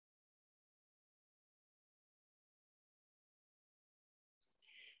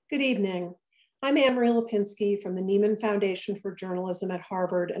Good evening. I'm Anne-Marie Lipinski from the Nieman Foundation for Journalism at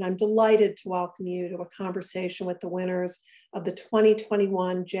Harvard, and I'm delighted to welcome you to a conversation with the winners of the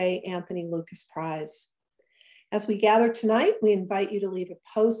 2021 J. Anthony Lukas Prize. As we gather tonight, we invite you to leave a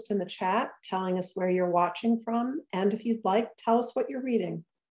post in the chat telling us where you're watching from, and if you'd like, tell us what you're reading.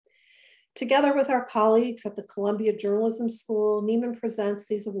 Together with our colleagues at the Columbia Journalism School, Nieman presents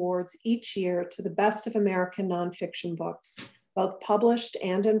these awards each year to the best of American nonfiction books, both published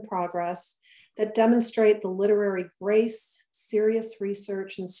and in progress, that demonstrate the literary grace, serious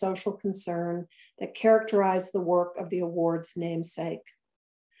research, and social concern that characterize the work of the award's namesake.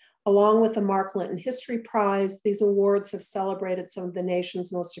 Along with the Mark Linton History Prize, these awards have celebrated some of the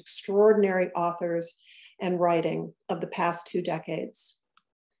nation's most extraordinary authors and writing of the past 2 decades.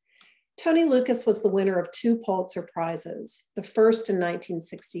 Tony Lukas was the winner of 2 Pulitzer Prizes, the first in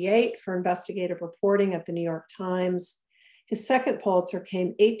 1968 for investigative reporting at the New York Times. His second Pulitzer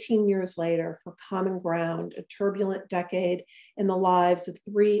came 18 years later for Common Ground, a turbulent decade in the lives of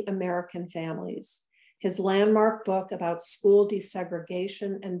 3 American families, his landmark book about school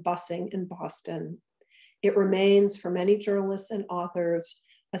desegregation and busing in Boston. It remains, for many journalists and authors,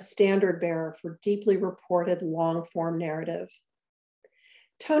 a standard bearer for deeply reported long-form narrative.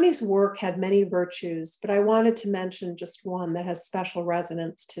 Tony's work had many virtues, but I wanted to mention just one that has special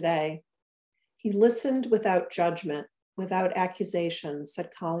resonance today. He listened without judgment, without accusation, said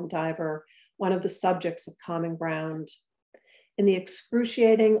Colin Diver, one of the subjects of Common Ground. In the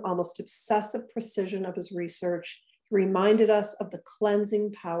excruciating, almost obsessive precision of his research, he reminded us of the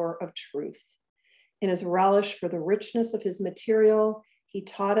cleansing power of truth. In his relish for the richness of his material, he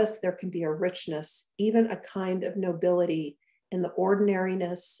taught us there can be a richness, even a kind of nobility, in the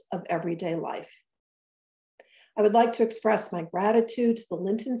ordinariness of everyday life. I would like to express my gratitude to the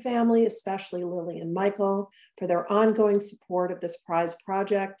Linton family, especially Lily and Michael, for their ongoing support of this prize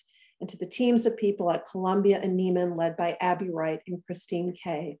project, and to the teams of people at Columbia and Nieman led by Abby Wright and Christine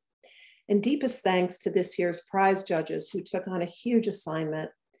Kay. And deepest thanks to this year's prize judges who took on a huge assignment: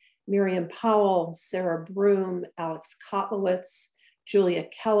 Miriam Powell, Sarah Broom, Alex Kotlowitz, Julia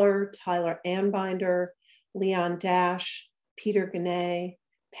Keller, Tyler Anbinder, Leon Dash, Peter Gannay,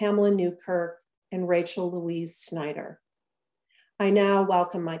 Pamela Newkirk, and Rachel Louise Snyder. I now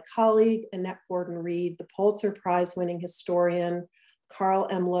welcome my colleague, Annette Gordon-Reed, the Pulitzer Prize-winning historian, Carl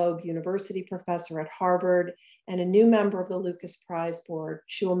M. Loeb University professor at Harvard, and a new member of the Lukas Prize Board.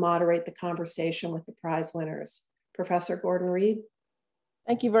 She will moderate the conversation with the prize winners. Professor Gordon-Reed.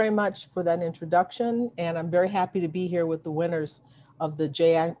 Thank you very much for that introduction, and I'm very happy to be here with the winners of the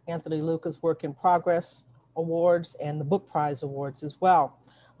J. Anthony Lukas Work in Progress Awards and the Book Prize Awards as well.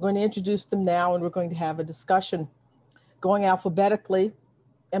 I'm going to introduce them now, and we're going to have a discussion. Going alphabetically,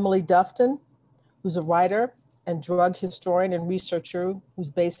 Emily Dufton, who's a writer and drug historian and researcher who's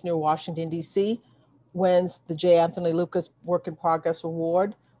based near Washington, D.C., wins the J. Anthony Lukas Work in Progress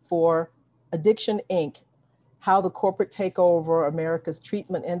Award for Addiction, Inc., How the Corporate Takeover of America's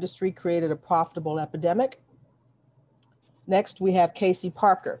Treatment Industry Created a Profitable Epidemic. Next, we have Casey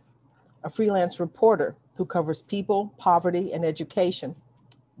Parker, a freelance reporter who covers people, poverty, and education,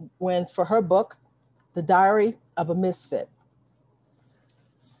 wins for her book, The Diary of a Misfit.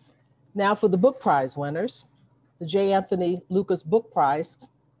 Now for the book prize winners. The J. Anthony Lukas Book Prize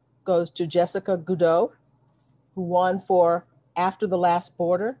goes to Jessica Goudeau, who won for After the Last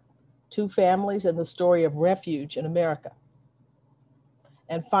Border, 2 Families and the Story of Refuge in America.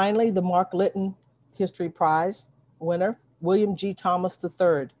 And finally, the Mark Linton History Prize winner, William G. Thomas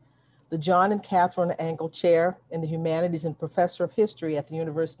III, the John and Catherine Angle Chair in the Humanities and Professor of History at the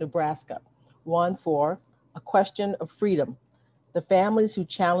University of Nebraska, won for A Question of Freedom, the Families Who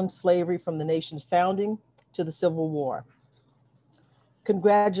Challenged Slavery from the Nation's Founding to the Civil War.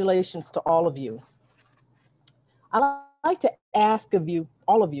 Congratulations to all of you. I'd like to ask of you,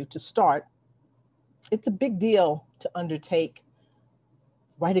 all of you, to start. It's a big deal to undertake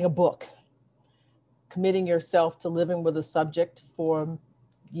writing a book, committing yourself to living with a subject for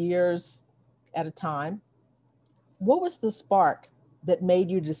years at a time. What was the spark that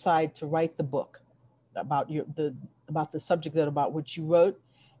made you decide to write the book about the subject about which you wrote?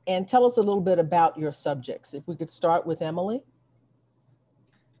 And tell us a little bit about your subjects. If we could start with Emily.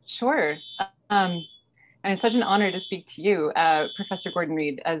 Sure. And it's such an honor to speak to you, Professor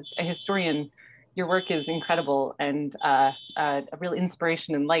Gordon-Reed. As a historian, your work is incredible and a real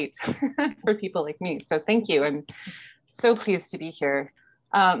inspiration and light for people like me. So thank you. I'm so pleased to be here.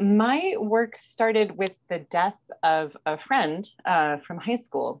 My work started with the death of a friend from high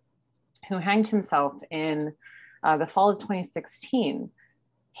school who hanged himself in the fall of 2016.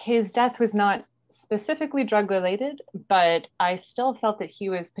 His death was not specifically drug related, but I still felt that he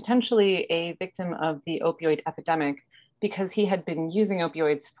was potentially a victim of the opioid epidemic because he had been using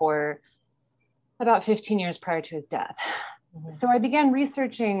opioids for about 15 years prior to his death. Mm-hmm. So I began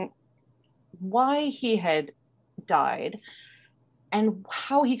researching why he had died and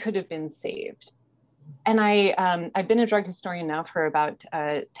how he could have been saved. And I've been a drug historian now for about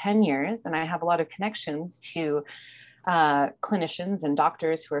 10 years, and I have a lot of connections to clinicians and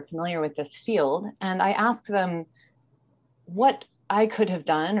doctors who are familiar with this field. And I asked them what I could have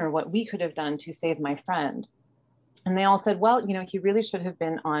done or what we could have done to save my friend. And they all said, well, you know, he really should have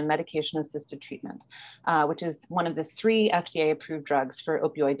been on medication-assisted treatment, which is one of the 3 FDA-approved drugs for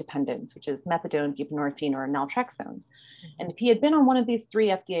opioid dependence, which is methadone, buprenorphine, or naltrexone. Mm-hmm. And if he had been on one of these 3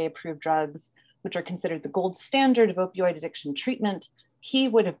 FDA-approved drugs, which are considered the gold standard of opioid addiction treatment, he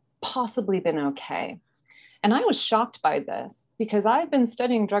would have possibly been okay. And I was shocked by this because I've been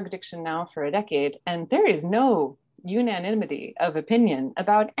studying drug addiction now for a decade, and there is no unanimity of opinion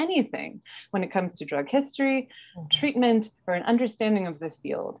about anything when it comes to drug history, treatment, or an understanding of the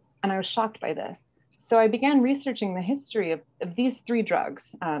field. And I was shocked by this. So I began researching the history of these 3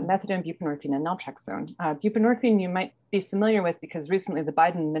 drugs, methadone, buprenorphine, and naltrexone. Buprenorphine you might be familiar with because recently the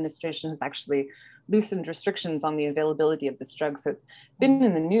Biden administration has actually loosened restrictions on the availability of this drug. So it's been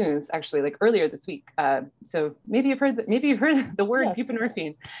in the news actually like earlier this week. So maybe you've heard the word yes.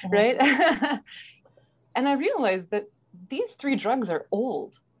 Buprenorphine, mm-hmm. right? And I realized that these 3 drugs are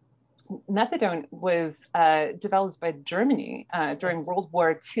old. Methadone was developed by Germany during yes. World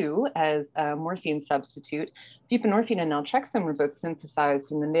War II as a morphine substitute. Buprenorphine and naltrexone were both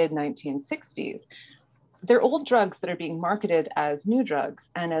synthesized in the mid-1960s. They're old drugs that are being marketed as new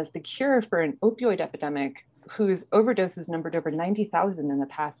drugs and as the cure for an opioid epidemic whose overdoses numbered over 90,000 in the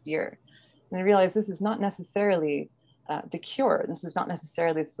past year. And I realized this is not necessarily the cure. This is not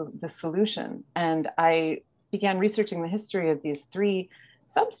necessarily the solution. And I began researching the history of these 3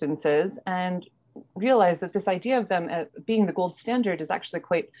 substances and realized that this idea of them being the gold standard is actually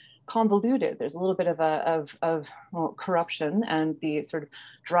quite convoluted. There's a little bit of corruption and the sort of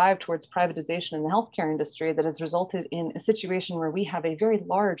drive towards privatization in the healthcare industry that has resulted in a situation where we have a very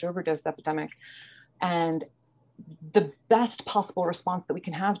large overdose epidemic. And the best possible response that we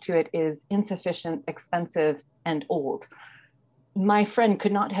can have to it is insufficient, expensive, and old. My friend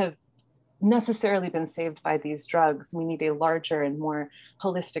could not have necessarily been saved by these drugs. We need a larger and more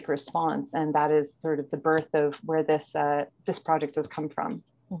holistic response, and that is sort of the birth of where this this project has come from.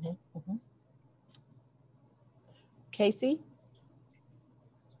 Mm-hmm, mm-hmm. Casey?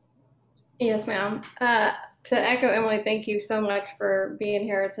 Yes, ma'am. To echo Emily, thank you so much for being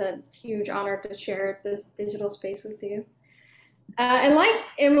here. It's a huge honor to share this digital space with you. And like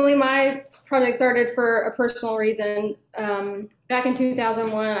Emily, my project started for a personal reason. Back in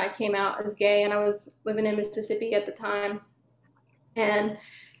 2001, I came out as gay, and I was living in Mississippi at the time. And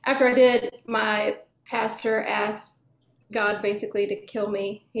after I did, my pastor asked God basically to kill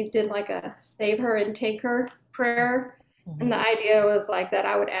me. He did like a save her and take her prayer. Mm-hmm. And the idea was like that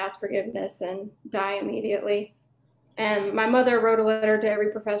I would ask forgiveness and die immediately. And my mother wrote a letter to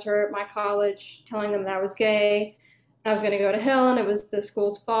every professor at my college telling them that I was gay, I was going to go to hell, and it was the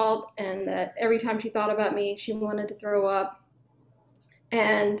school's fault, and that every time she thought about me, she wanted to throw up.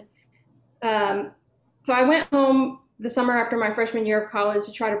 And so I went home the summer after my freshman year of college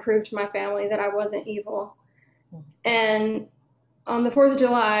to try to prove to my family that I wasn't evil. And on the 4th of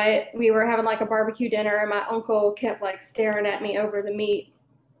July, we were having like a barbecue dinner, and my uncle kept like staring at me over the meat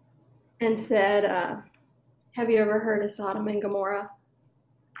and said, have you ever heard of Sodom and Gomorrah?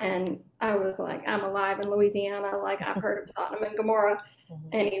 And I was like, I'm alive in Louisiana, like I've heard of Sodom and Gomorrah. Mm-hmm.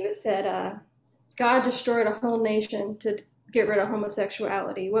 And he said, God destroyed a whole nation to get rid of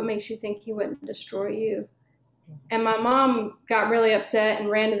homosexuality. What makes you think he wouldn't destroy you? Mm-hmm. And my mom got really upset and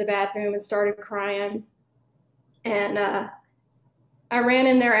ran to the bathroom and started crying. And I ran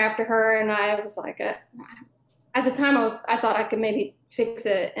in there after her, and I was like, at the time I thought I could maybe fix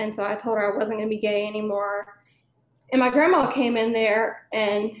it. And so I told her I wasn't going to be gay anymore. And my grandma came in there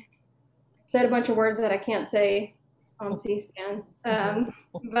and said a bunch of words that I can't say on C-SPAN.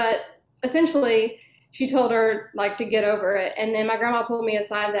 But essentially, she told her like to get over it. And then my grandma pulled me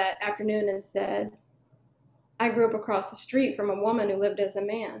aside that afternoon and said, I grew up across the street from a woman who lived as a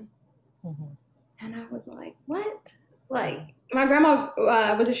man. Mm-hmm. And I was like, what? Like, my grandma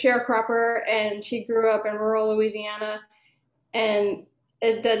was a sharecropper, and she grew up in rural Louisiana. And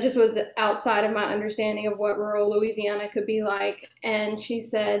that just was outside of my understanding of what rural Louisiana could be like. And she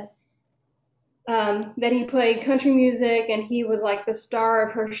said that he played country music, and he was like the star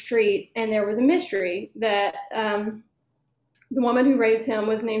of her street. And there was a mystery that the woman who raised him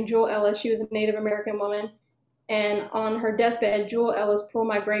was named Jewel Ellis. She was a Native American woman. And on her deathbed, Jewel Ellis pulled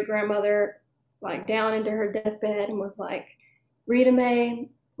my great-grandmother like down into her deathbed and was like, Rita Mae,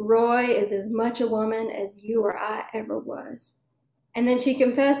 Roy is as much a woman as you or I ever was. And then she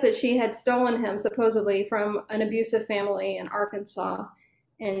confessed that she had stolen him supposedly from an abusive family in Arkansas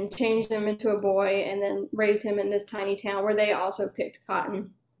and changed him into a boy and then raised him in this tiny town where they also picked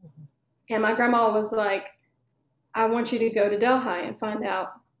cotton. And my grandma was like, I want you to go to Delhi and find out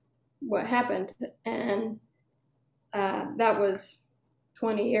what happened. And that was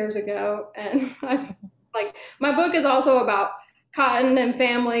 20 years ago. And like, my book is also about cotton and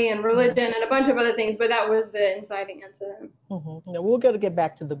family and religion and a bunch of other things, but that was the inciting incident. Mm-hmm. Now, we're going to get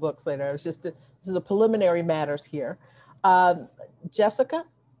back to the books later. It's just, this is a preliminary matters here. Jessica?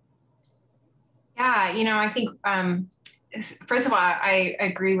 Yeah, I think, first of all, I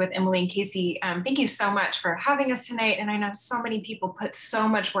agree with Emily and Casey. Thank you so much for having us tonight. And I know so many people put so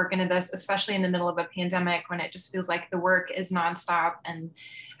much work into this, especially in the middle of a pandemic when it just feels like the work is nonstop. And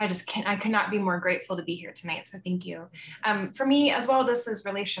I could not be more grateful to be here tonight. So thank you. For me as well, this is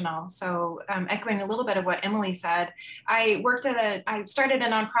relational. So echoing a little bit of what Emily said, I started a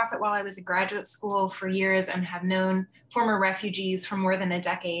nonprofit while I was in graduate school for years and have known former refugees for more than a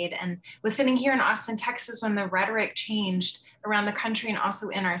decade, and was sitting here in Austin, Texas when the rhetoric changed around the country and also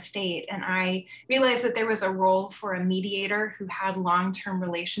in our state. And I realized that there was a role for a mediator who had long-term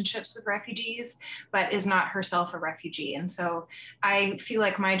relationships with refugees, but is not herself a refugee. And so I feel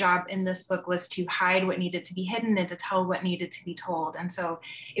like my job in this book was to hide what needed to be hidden and to tell what needed to be told. And so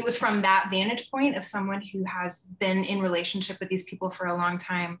it was from that vantage point of someone who has been in relationship with these people for a long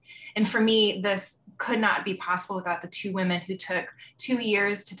time. And for me, this could not be possible without the two women who took 2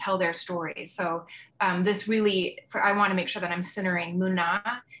 years to tell their stories. So this really, I want to make sure that I'm centering Muna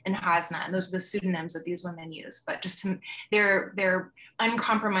and Hasna, and those are the pseudonyms that these women use, but just their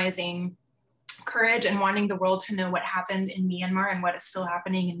uncompromising courage and wanting the world to know what happened in Myanmar and what is still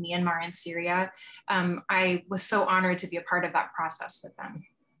happening in Myanmar and Syria. I was so honored to be a part of that process with them.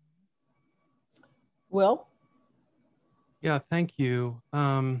 Will? Yeah, thank you.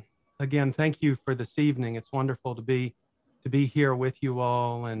 Again, thank you for this evening. It's wonderful to be here with you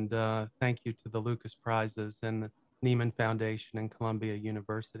all, and thank you to the Lukas Prizes and the Nieman Foundation and Columbia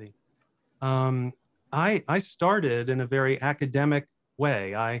University. I started in a very academic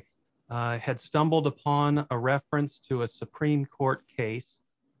way. I had stumbled upon a reference to a Supreme Court case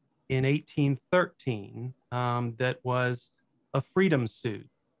in 1813 that was a freedom suit,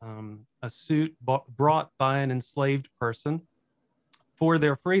 a suit brought by an enslaved person for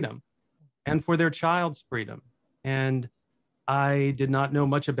their freedom and for their child's freedom. And I did not know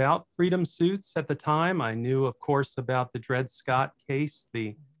much about freedom suits at the time. I knew, of course, about the Dred Scott case,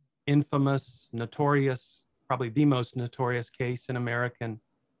 the infamous, notorious, probably the most notorious case in American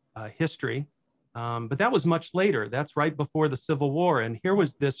history. But that was much later. That's right before the Civil War. And here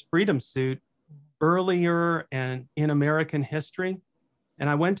was this freedom suit earlier and in American history. And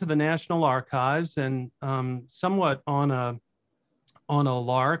I went to the National Archives, and somewhat on a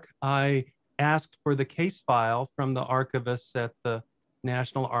lark, I asked for the case file from the archivists at the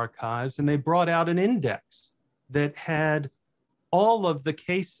National Archives, and they brought out an index that had all of the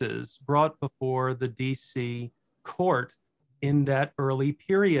cases brought before the DC court in that early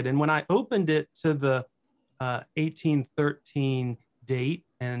period. And when I opened it to the 1813 date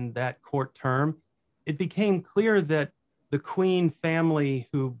and that court term, it became clear that the Queen family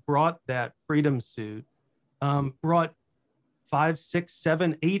who brought that freedom suit brought 5, 6,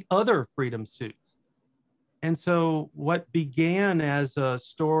 7, 8 other freedom suits. And so what began as a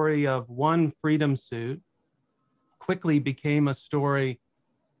story of one freedom suit quickly became a story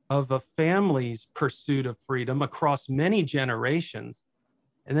of a family's pursuit of freedom across many generations.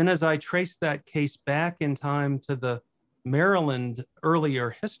 And then as I traced that case back in time to the Maryland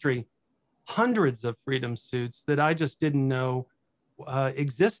earlier history, hundreds of freedom suits that I just didn't know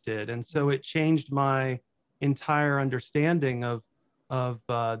existed. And so it changed my entire understanding of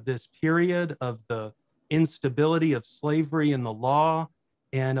this period, of the instability of slavery in the law,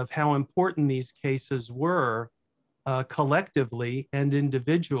 and of how important these cases were collectively and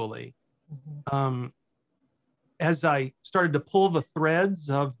individually. Mm-hmm. As I started to pull the threads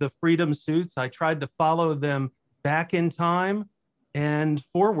of the freedom suits, I tried to follow them back in time and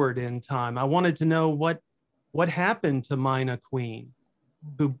forward in time. I wanted to know what happened to Mina Queen,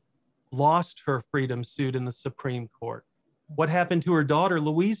 who lost her freedom suit in the Supreme Court. What happened to her daughter,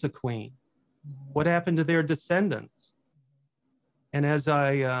 Louisa Queen? What happened to their descendants? And as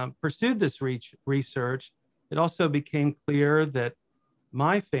I pursued this research, it also became clear that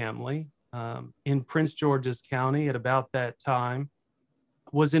my family, in Prince George's County at about that time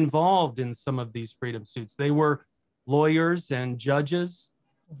was involved in some of these freedom suits. They were lawyers and judges,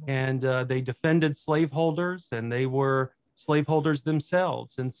 and they defended slaveholders, and they were slaveholders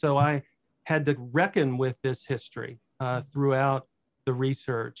themselves. And so I had to reckon with this history throughout the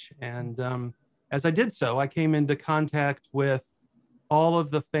research. And as I did so, I came into contact with all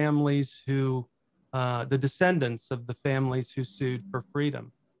of the families who, the descendants of the families who sued for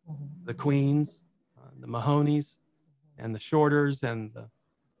freedom. The Queens, the Mahoneys, and the Shorters, and the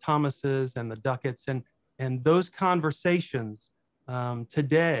Thomases, and the Ducketts. And those conversations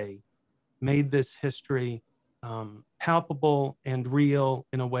today made this history palpable and real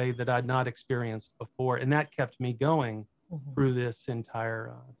in a way that I'd not experienced before. And that kept me going through this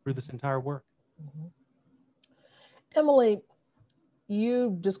entire work. Emily,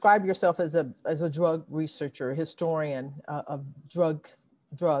 you describe yourself as a drug researcher, historian of drugs.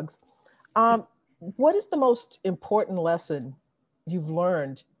 What is the most important lesson you've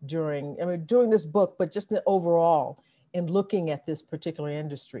learned during this book, but just overall in looking at this particular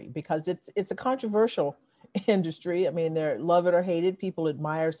industry? Because it's a controversial industry. I mean, they're love it or hate it. People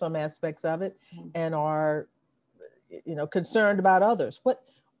admire some aspects of it and are, concerned about others. What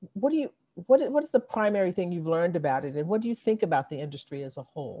is the primary thing you've learned about it, and what do you think about the industry as a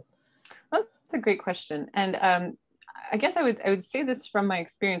whole? Well, that's a great question, and I guess I would say this from my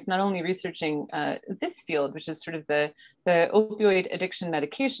experience, not only researching this field, which is sort of the opioid addiction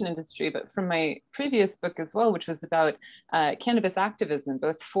medication industry, but from my previous book as well, which was about cannabis activism,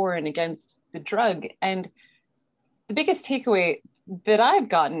 both for and against the drug. And the biggest takeaway that I've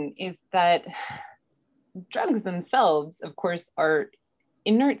gotten is that drugs themselves, of course, are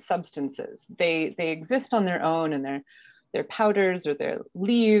inert substances. They exist on their own, and they're powders, or they're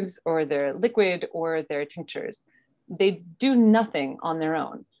leaves, or they're liquid, or they're tinctures. They do nothing on their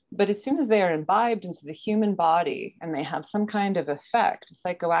own. But as soon as they are imbibed into the human body and they have some kind of effect, a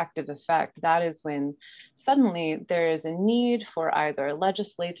psychoactive effect, that is when suddenly there is a need for either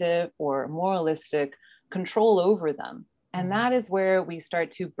legislative or moralistic control over them. And that is where we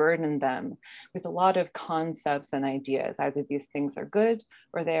start to burden them with a lot of concepts and ideas. Either these things are good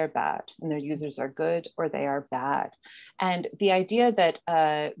or they are bad, and their users are good or they are bad. And the idea that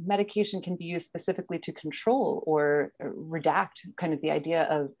medication can be used specifically to control or redact kind of the idea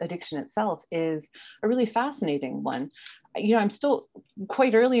of addiction itself is a really fascinating one. I'm still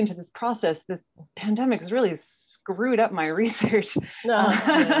quite early into this process. This pandemic has really screwed up my research.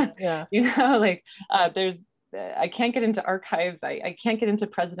 I can't get into archives. I can't get into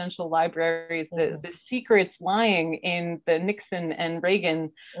presidential libraries. The secrets lying in the Nixon and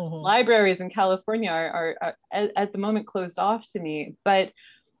Reagan libraries in California are at the moment closed off to me. But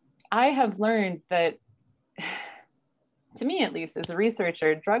I have learned that, to me at least, as a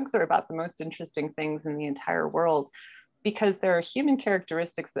researcher, drugs are about the most interesting things in the entire world, because there are human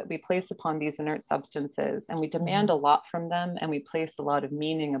characteristics that we place upon these inert substances, and we demand a lot from them, and we place a lot of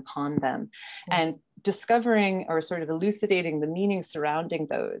meaning upon them. And discovering or sort of elucidating the meaning surrounding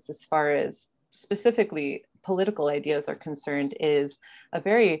those, as far as specifically political ideas are concerned, is a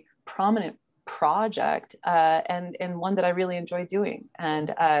very prominent project, and one that I really enjoy doing.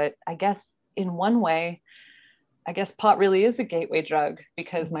 And I guess in one way, pot really is a gateway drug,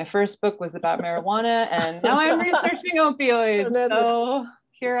 because my first book was about marijuana, and now I'm researching opioids. So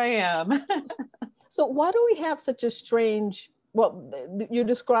here I am. So why do we have such a strange, you're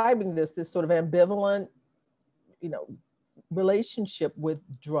describing this sort of ambivalent, relationship with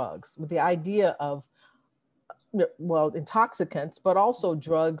drugs, with the idea of, intoxicants, but also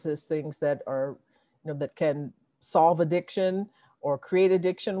drugs as things that are, that can solve addiction or create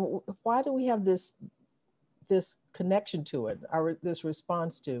addiction. Why do we have this connection to it, this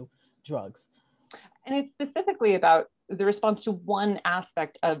response to drugs? And it's specifically about the response to one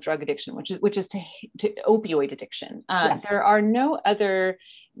aspect of drug addiction, which is to opioid addiction. Yes. There are no other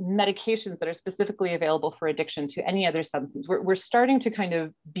medications that are specifically available for addiction to any other substance. We're starting to kind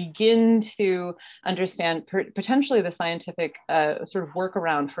of begin to understand potentially the scientific sort of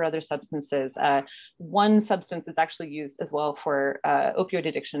workaround for other substances. One substance is actually used as well for opioid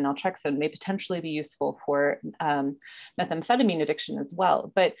addiction, naltrexone, may potentially be useful for methamphetamine addiction as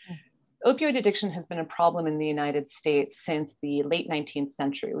well. But opioid addiction has been a problem in the United States since the late 19th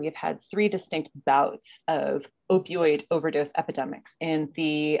century. We have had 3 distinct bouts of opioid overdose epidemics in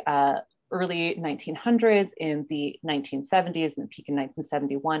the early 1900s, in the 1970s, and the peak in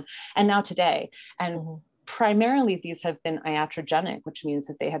 1971, and now today. And primarily these have been iatrogenic, which means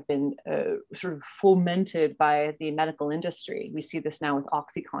that they have been sort of fomented by the medical industry. We see this now with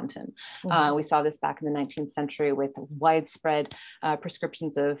OxyContin. We saw this back in the 19th century with widespread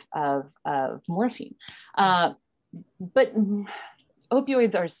prescriptions of morphine. But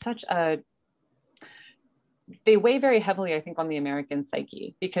opioids are they weigh very heavily, I think, on the American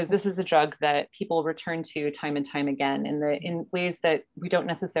psyche, because this is a drug that people return to time and time again in ways that we don't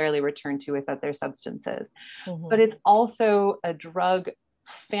necessarily return to with other substances. But it's also a drug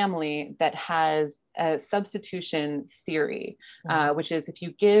family that has a substitution theory, which is if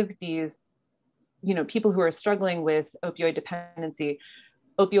you give these, people who are struggling with opioid dependency,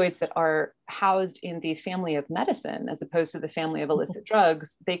 opioids that are housed in the family of medicine, as opposed to the family of illicit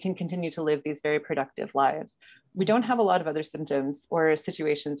drugs, they can continue to live these very productive lives. We don't have a lot of other symptoms or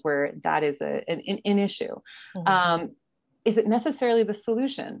situations where that is an issue. Is it necessarily the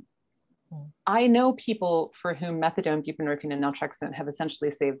solution? I know people for whom methadone, buprenorphine, and naltrexone have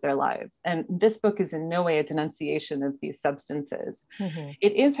essentially saved their lives. And this book is in no way a denunciation of these substances.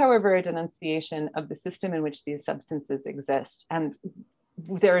 It is, however, a denunciation of the system in which these substances exist and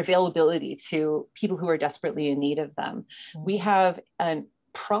their availability to people who are desperately in need of them. We have a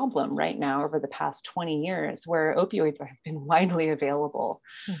problem right now over the past 20 years where opioids have been widely available.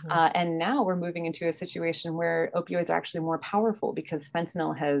 And now we're moving into a situation where opioids are actually more powerful because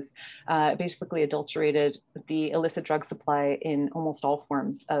fentanyl has basically adulterated the illicit drug supply in almost all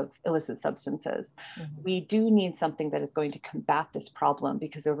forms of illicit substances. We do need something that is going to combat this problem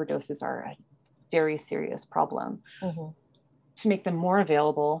because overdoses are a very serious problem. To make them more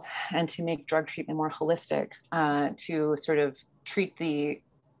available and to make drug treatment more holistic, to sort of treat the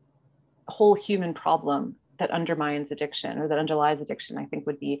whole human problem that undermines addiction or that underlies addiction, I think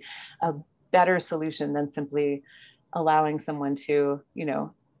would be a better solution than simply allowing someone to,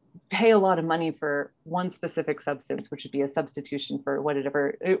 pay a lot of money for one specific substance, which would be a substitution for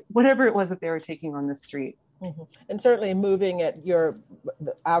whatever it was that they were taking on the street. And certainly moving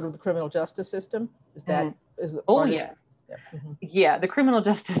out of the criminal justice system, is that, is the part of, yes. Yeah, the criminal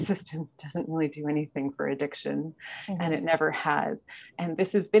justice system doesn't really do anything for addiction, and it never has. And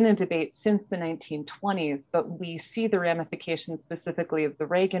this has been a debate since the 1920s, but we see the ramifications specifically of the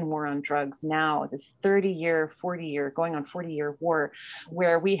Reagan war on drugs now, this 30-year, 40-year, going on 40-year war,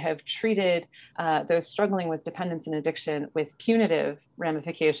 where we have treated those struggling with dependence and addiction with punitive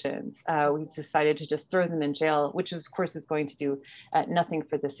ramifications. We decided to just throw them in jail, which of course is going to do nothing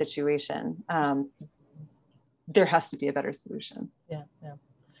for the situation. There has to be a better solution. Yeah.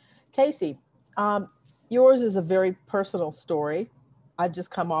 Casey, yours is a very personal story. I've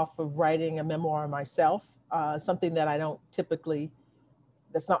just come off of writing a memoir myself, something that I don't typically,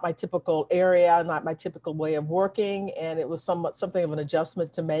 that's not my typical area, not my typical way of working. And it was something of an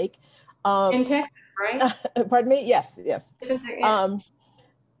adjustment to make. In Texas, right? Pardon me? Yes.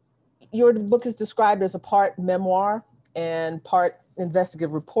 Your book is described as a part memoir and part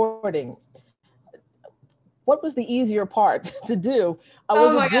investigative reporting. What was the easier part to do?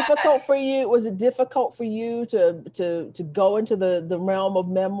 Was it difficult for you? Was it difficult for you to go into the realm of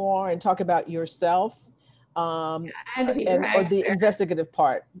memoir and talk about yourself, or the investigative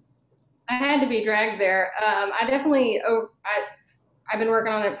part? I had to be dragged there. I've been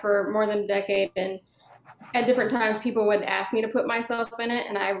working on it for more than a decade, and at different times people would ask me to put myself in it,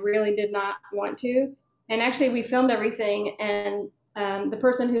 and I really did not want to. And actually, we filmed everything, and the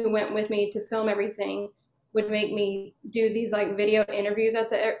person who went with me to film everything would make me do these like video interviews at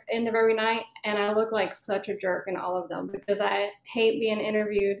the end of every night. And I look like such a jerk in all of them because I hate being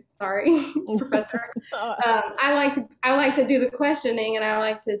interviewed. Sorry, Professor. I like to do the questioning, and I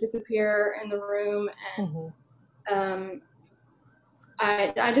like to disappear in the room. And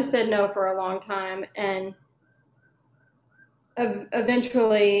I just said no for a long time. And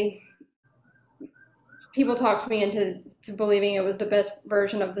eventually people talked me into believing it was the best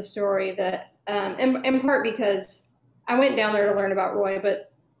version of the story, that in part because I went down there to learn about Roy,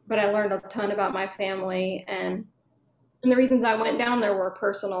 but I learned a ton about my family, and the reasons I went down there were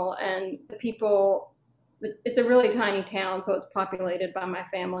personal, and the people, it's a really tiny town, so it's populated by my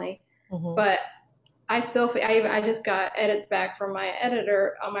family, but I still, I just got edits back from my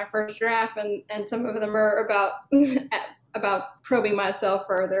editor on my first draft, and some of them are about probing myself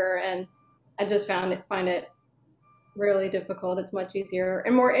further, and I just find it really difficult. It's much easier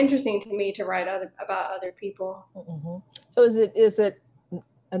and more interesting to me to write about other people. So is it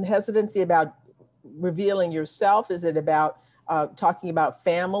a hesitancy about revealing yourself? Is it about talking about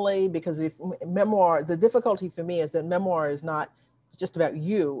family? Because if memoir, the difficulty for me is that memoir is not just about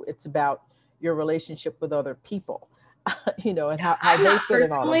you, it's about your relationship with other people, and how they fit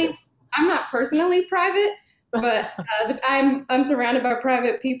in all of this. I'm not personally private, but I'm surrounded by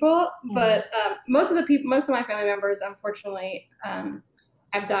private people. But most of my family members, unfortunately,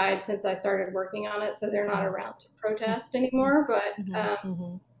 have died since I started working on it, so they're not around to protest anymore. But I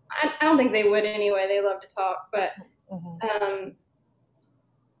don't think they would anyway. They love to talk, but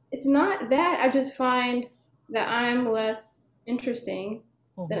it's not that. I just find that I'm less interesting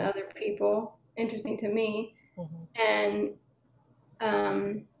than other people, interesting to me. And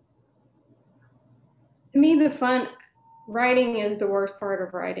to me, writing is the worst part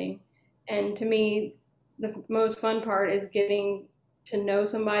of writing. And to me, the most fun part is getting to know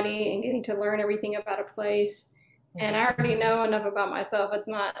somebody and getting to learn everything about a place. And I already know enough about myself. It's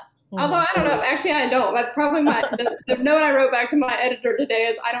not, although I don't know, actually I don't. But probably the note I wrote back to my editor today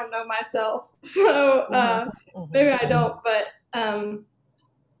is I don't know myself. So maybe I don't, but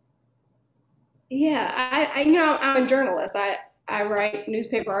yeah, I'm a journalist. I write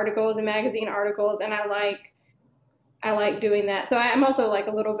newspaper articles and magazine articles, and I like doing that. So I'm also like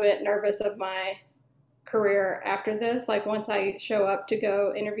a little bit nervous of my career after this. Like once I show up to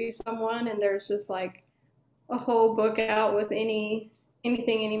go interview someone and there's just like a whole book out with anything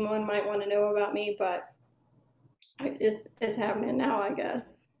anyone might want to know about me, but it's happening now, I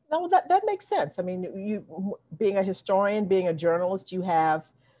guess. No, that makes sense. I mean, you being a historian, being a journalist, you have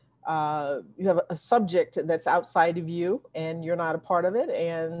a subject that's outside of you and you're not a part of it,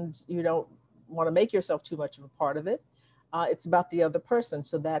 and you don't want to make yourself too much of a part of it. It's about the other person.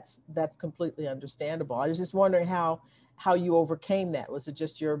 So that's completely understandable. I was just wondering how you overcame that. Was it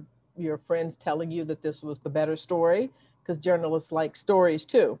just your friends telling you that this was the better story? Because journalists like stories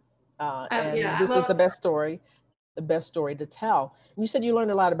too. This is the best story to tell. And you said you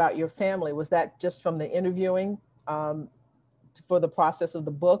learned a lot about your family. Was that just from the interviewing for the process of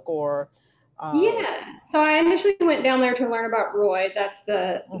the book, or? Yeah. So I initially went down there to learn about Roy. That's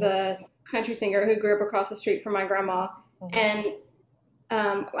the country singer who grew up across the street from my grandma. And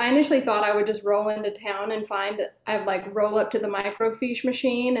I initially thought I would just roll into town and I'd like roll up to the microfiche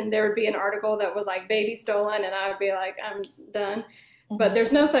machine and there would be an article that was like baby stolen, and I would be like, I'm done. But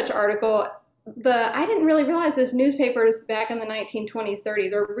there's no such article. I didn't really realize this newspapers back in the 1920s,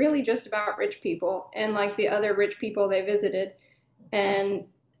 30s are really just about rich people and like the other rich people they visited. And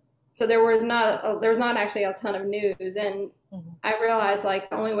so there's not actually a ton of news. And I realized like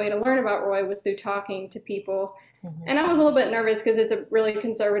the only way to learn about Roy was through talking to people. And I was a little bit nervous because it's a really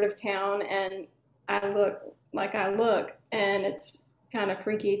conservative town and I look like I look, and it's kind of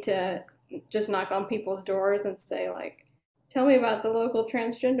freaky to just knock on people's doors and say like, tell me about the local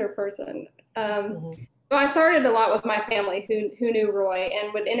transgender person. So I started a lot with my family who knew Roy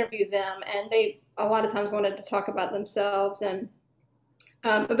and would interview them, and they a lot of times wanted to talk about themselves, and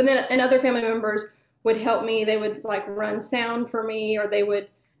other family members would help me. They would like run sound for me, or they would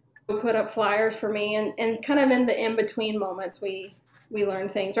put up flyers for me, and kind of in the in-between moments we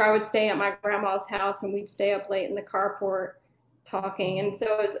learned things. Or I would stay at my grandma's house and we'd stay up late in the carport talking, and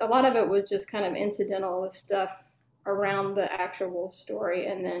so a lot of it was just kind of incidental stuff around the actual story.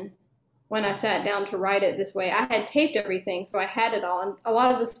 And then when I sat down to write it this way, I had taped everything, so I had it all, and a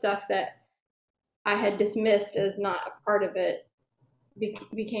lot of the stuff that I had dismissed as not a part of it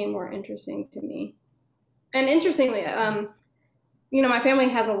became more interesting to me. And interestingly, my family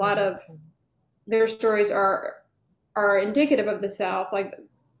has a lot of their stories are indicative of the South. Like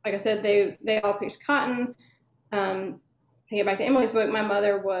I said, they all picked cotton. To get back to Emily's book, my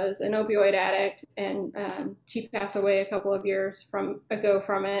mother was an opioid addict, and she passed away a couple of years ago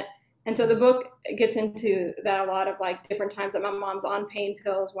from it. And so the book gets into that a lot of like different times that my mom's on pain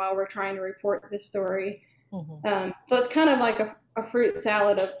pills while we're trying to report this story. So it's kind of like a fruit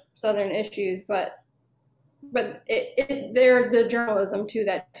salad of Southern issues, but there's the journalism to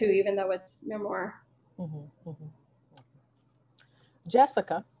that too, even though it's memoir.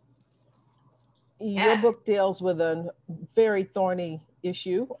 Jessica, your book deals with a very thorny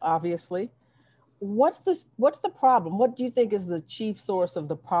issue, obviously. What's the problem? What do you think is the chief source of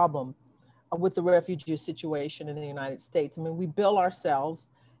the problem with the refugee situation in the United States? I mean, we bill ourselves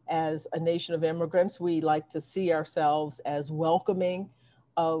as a nation of immigrants. We like to see ourselves as welcoming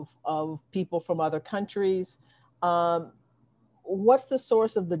of people from other countries. What's the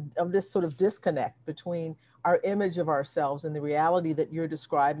source of this sort of disconnect between our image of ourselves and the reality that you're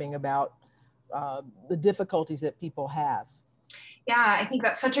describing about the difficulties that people have? Yeah, I think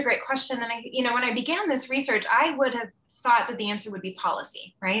that's such a great question. And when I began this research, I would have thought that the answer would be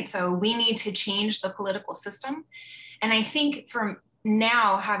policy, right? So we need to change the political system. And I think from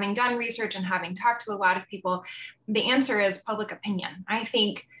now, having done research and having talked to a lot of people, the answer is public opinion. I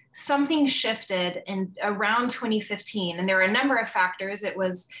think something shifted in around 2015, and there were a number of factors. It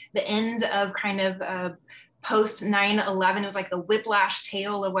was the end of kind of post 9/11. It was like the whiplash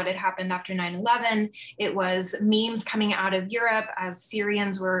tale of what had happened after 9/11. It was memes coming out of Europe as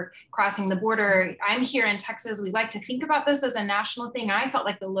Syrians were crossing the border. I'm here in Texas. We like to think about this as a national thing. I felt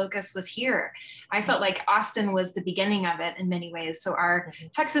like the locus was here. I felt like Austin was the beginning of it in many ways. So our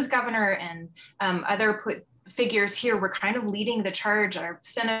Texas governor and other figures here were kind of leading the charge, our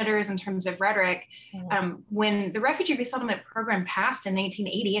senators, in terms of rhetoric. When the refugee resettlement program passed in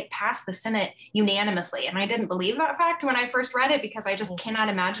 1980, it passed the Senate unanimously. And I didn't believe that fact when I first read it, because I just cannot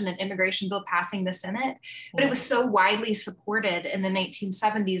imagine an immigration bill passing the Senate. But it was so widely supported in the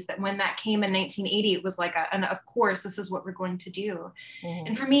 1970s that when that came in 1980, it was like, of course, this is what we're going to do.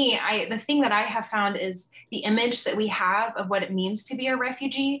 And for me, the thing that I have found is the image that we have of what it means to be a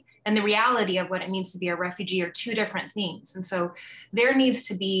refugee and the reality of what it means to be a refugee are two different things. And so there needs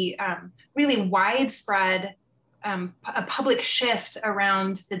to be really widespread a public shift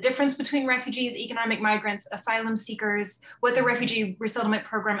around the difference between refugees, economic migrants, asylum seekers, what the refugee resettlement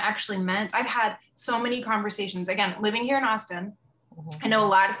program actually meant. I've had so many conversations, again, living here in Austin. I know a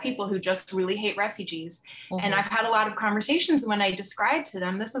lot of people who just really hate refugees. And I've had a lot of conversations when I described to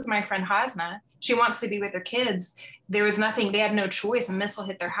them, this is my friend Hasna. She wants to be with her kids. There was nothing, they had no choice. A missile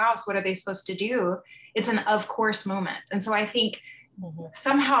hit their house. What are they supposed to do? It's an of course moment. And so I think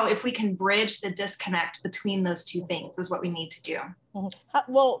somehow if we can bridge the disconnect between those two things is what we need to do.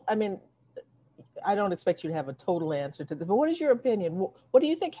 Well, I mean, I don't expect you to have a total answer to this, but what is your opinion? What do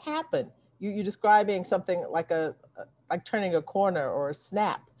you think happened? You're describing something like like turning a corner or a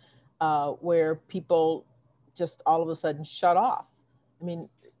snap, where people just all of a sudden shut off. I mean,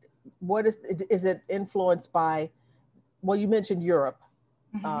 what is it influenced by? Well, you mentioned Europe,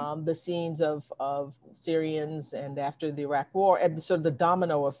 the scenes of Syrians and after the Iraq War, and sort of the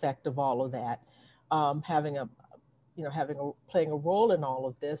domino effect of all of that, playing a role in all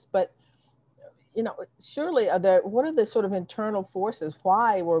of this. But surely what are the sort of internal forces?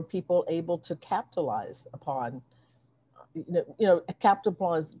 Why were people able to capitalize upon,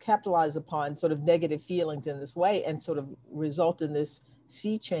 capitalize upon sort of negative feelings in this way and sort of result in this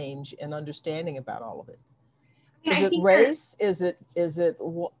sea change and understanding about all of it? Is it race? Is it,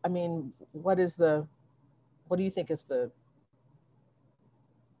 I mean, what do you think is the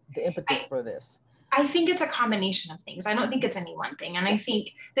impetus for this? I think it's a combination of things. I don't think it's any one thing. And I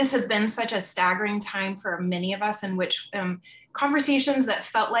think this has been such a staggering time for many of us in which conversations that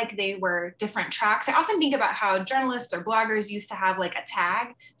felt like they were different tracks. I often think about how journalists or bloggers used to have like a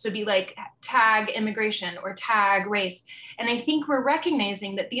tag. So it'd be like tag immigration or tag race. And I think we're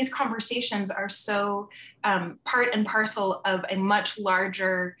recognizing that these conversations are so part and parcel of a much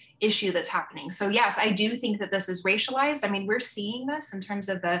larger issue that's happening. So yes, I do think that this is racialized. I mean, we're seeing this in terms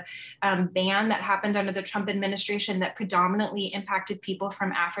of the ban that happened under the Trump administration that predominantly impacted people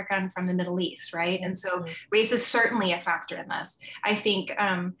from Africa and from the Middle East, right? And so race is certainly a factor in this. I think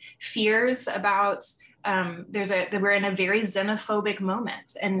fears about we're in a very xenophobic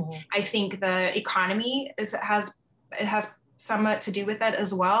moment, and I think the economy has somewhat to do with that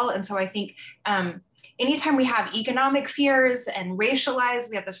as well. And so I think anytime we have economic fears and we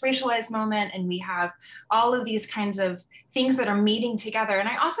have this racialized moment, and we have all of these kinds of things that are meeting together. And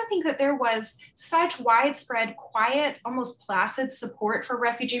I also think that there was such widespread, quiet, almost placid support for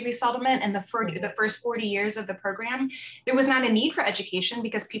refugee resettlement in the first 40 years of the program. There was not a need for education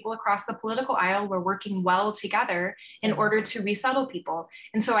because people across the political aisle were working well together in order to resettle people.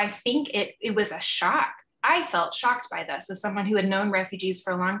 And so I think it was a shock. I felt shocked by this as someone who had known refugees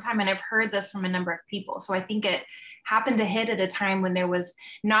for a long time, and I've heard this from a number of people. So I think it happened to hit at a time when there was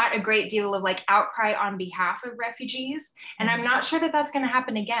not a great deal of like outcry on behalf of refugees. And I'm not sure that that's going to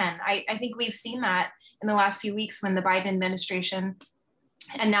happen again. I think we've seen that in the last few weeks when the Biden administration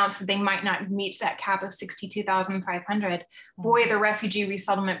announced that they might not meet that cap of 62,500. Boy, the refugee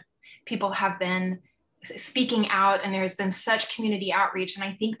resettlement people have been speaking out, and there's been such community outreach. And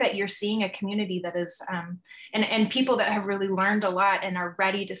I think that you're seeing a community that is, and people that have really learned a lot and are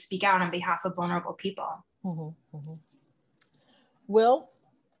ready to speak out on behalf of vulnerable people. Will,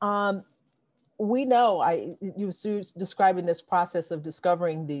 we know, you were describing this process of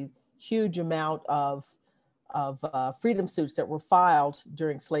discovering the huge amount of freedom suits that were filed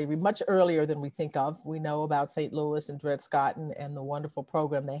during slavery, much earlier than we think of. We know about St. Louis and Dred Scott and the wonderful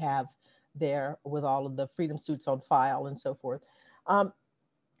program they have there with all of the freedom suits on file and so forth.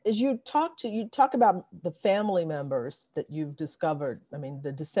 As you talk about the family members that you've discovered, I mean,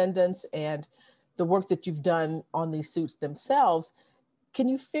 the descendants and the work that you've done on these suits themselves, can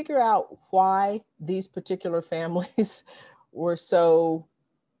you figure out why these particular families were so,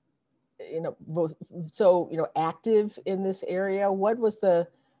 active in this area? What was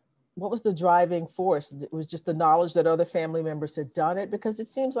the driving force? It was just the knowledge that other family members had done it, because it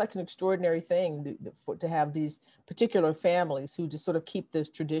seems like an extraordinary thing to have these particular families who just sort of keep this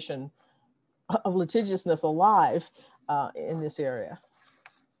tradition of litigiousness alive in this area.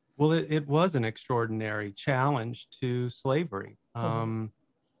 Well, it was an extraordinary challenge to slavery.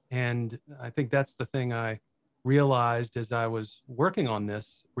 And I think that's the thing I realized as I was working on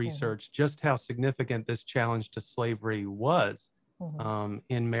this research, just how significant this challenge to slavery was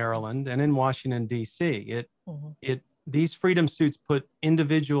in Maryland and in Washington, D.C. These freedom suits put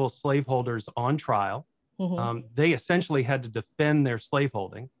individual slaveholders on trial. They essentially had to defend their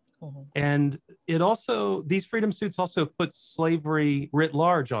slaveholding. And these freedom suits also put slavery writ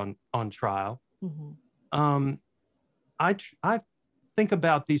large on trial. I think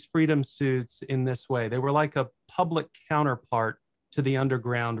about these freedom suits in this way. They were like a public counterpart to the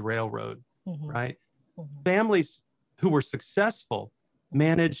Underground Railroad, right? Families who were successful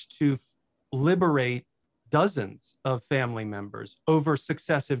managed to liberate dozens of family members over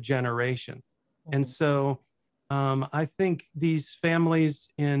successive generations. And so I think these families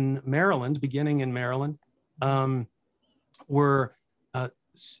in Maryland, beginning in Maryland, were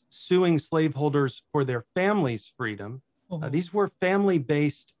suing slaveholders for their family's freedom. These were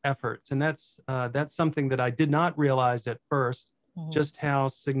family-based efforts, and that's something that I did not realize at first, just how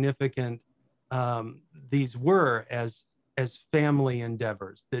significant these were as family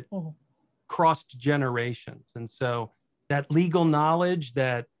endeavors that crossed generations. And so that legal knowledge,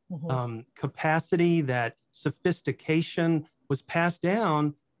 that capacity, that sophistication was passed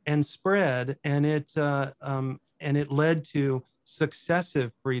down and spread, and it led to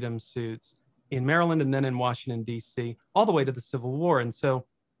successive freedom suits in Maryland and then in Washington, D.C., all the way to the Civil War. And so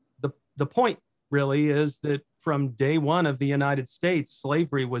the point really is that from day one of the United States,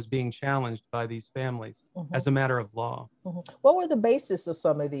 slavery was being challenged by these families as a matter of law. What were the basis of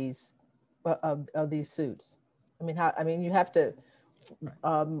some of these suits? I mean, you have to,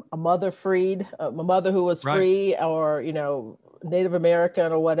 a mother freed, a mother who was free, or, Native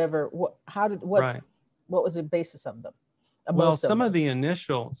American or whatever. What was the basis of them? Well, some of the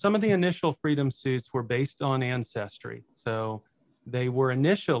initial freedom suits were based on ancestry. So they were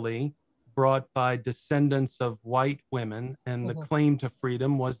initially brought by descendants of white women, and the claim to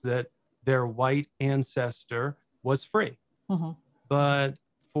freedom was that their white ancestor was free. But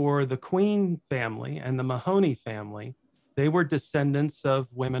for the Queen family and the Mahoney family, they were descendants of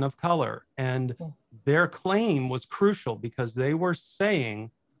women of color, and their claim was crucial because they were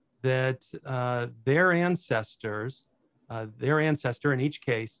saying that their ancestor in each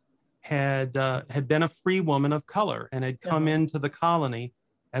case had been a free woman of color and had come into the colony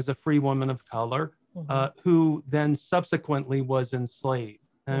as a free woman of color, who then subsequently was enslaved.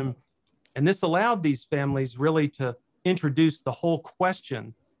 And this allowed these families really to introduce the whole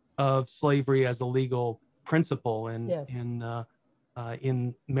question of slavery as a legal principle in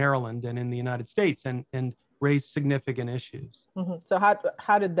Maryland and in the United States, and raise significant issues. So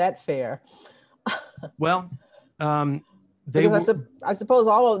how did that fare? Well, because I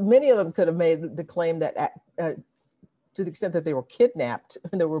suppose many of them could have made the claim that to the extent that they were kidnapped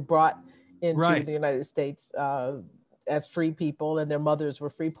and they were brought into the United States as free people, and their mothers were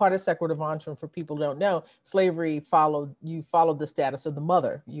free. Part of sequitur ventrum, for people who don't know, slavery followed the status of the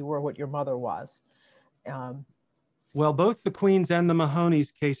mother. You were what your mother was. Well, both the Queen's and the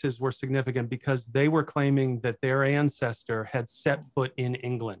Mahoney's cases were significant because they were claiming that their ancestor had set foot in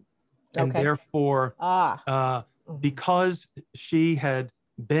England. And therefore, because she had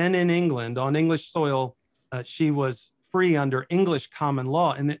been in England on English soil, she was free under English common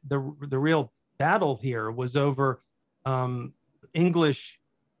law. And the real battle here was over English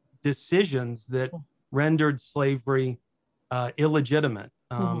decisions that rendered slavery illegitimate,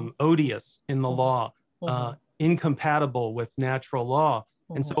 odious in the law, incompatible with natural law.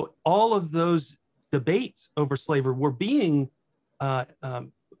 And so all of those debates over slavery were being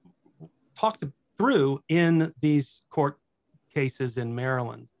talked through in these court cases in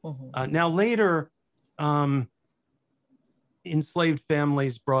Maryland. Now later, enslaved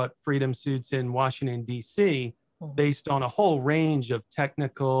families brought freedom suits in Washington, D.C. based on a whole range of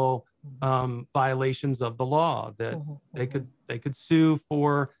technical violations of the law that they could sue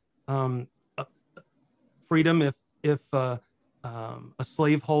for freedom if a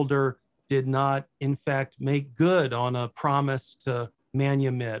slaveholder did not, in fact, make good on a promise to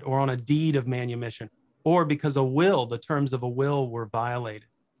manumit or on a deed of manumission, or because the terms of a will were violated.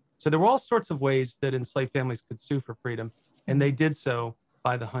 So there were all sorts of ways that enslaved families could sue for freedom, and they did so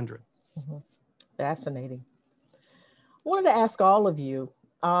by the hundreds. Mm-hmm. Fascinating. I wanted to ask all of you,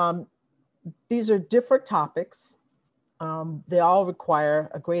 these are different topics. They all require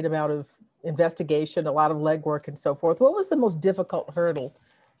a great amount of investigation, a lot of legwork and so forth. What was the most difficult hurdle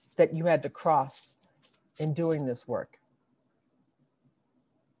that you had to cross in doing this work?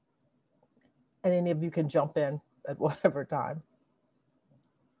 And any of you can jump in at whatever time.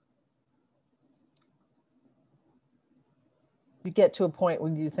 You get to a point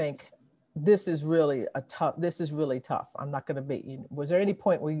when you think, this is really tough. I'm not going to be, was there any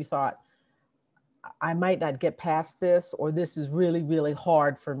point where you thought, I might not get past this, or this is really, really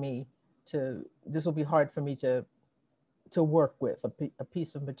hard for me this will be hard for me to work with a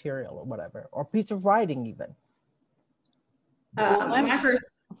piece of material or whatever, or a piece of writing even? My first,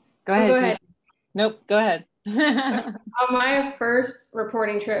 go ahead. Go ahead. Nope, go ahead. On my first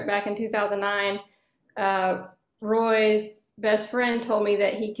reporting trip back in 2009, Roy's best friend told me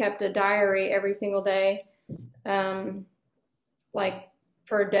that he kept a diary every single day, like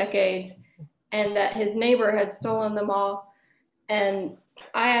for decades, and that his neighbor had stolen them all. And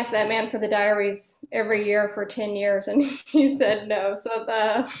I asked that man for the diaries every year for 10 years, and he said no. So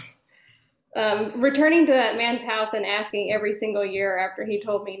returning to that man's house and asking every single year after he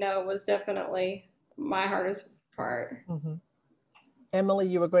told me no was definitely my hardest part. Mm-hmm. Emily,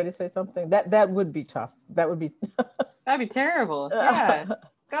 you were going to say something? That would be tough. That'd be terrible. Yeah.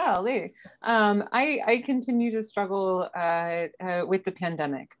 Golly. I continue to struggle with the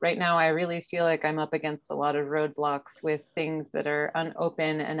pandemic. Right now, I really feel like I'm up against a lot of roadblocks with things that are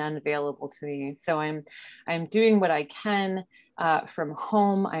unopen and unavailable to me. So I'm doing what I can from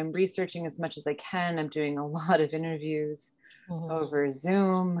home. I'm researching as much as I can. I'm doing a lot of interviews over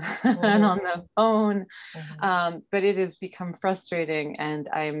Zoom and on the phone. But it has become frustrating, and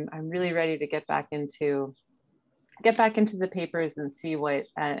I'm really ready to get back into the papers and see what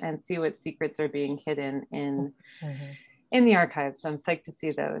secrets are being hidden in the archives. So I'm psyched to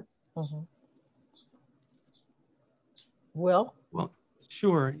see those. Will? Well,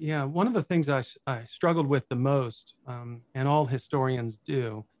 sure. Yeah. One of the things I struggled with the most, and all historians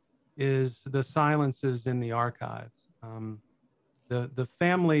do, is the silences in the archives. The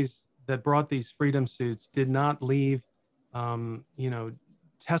families that brought these freedom suits did not leave,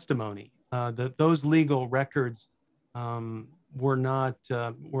 testimony. Those legal records were not,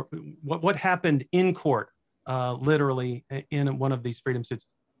 what happened in court, literally in one of these freedom suits,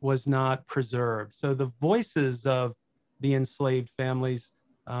 was not preserved. So the voices of the enslaved families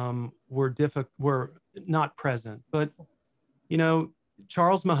were not present. But,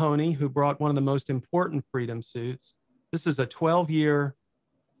 Charles Mahoney, who brought one of the most important freedom suits, this is a 12-year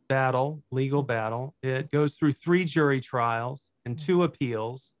battle, legal battle. It goes through 3 jury trials and 2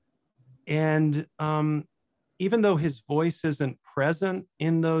 appeals. And even though his voice isn't present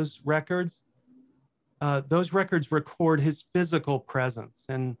in those records record his physical presence.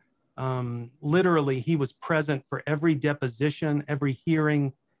 And literally, he was present for every deposition, every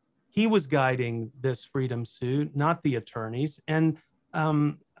hearing. He was guiding this freedom suit, not the attorneys. And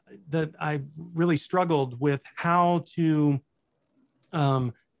that I really struggled with how to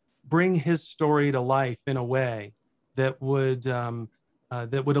bring his story to life in a way that would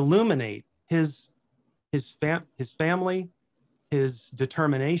illuminate his family, his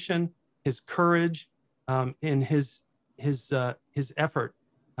determination, his courage, in his effort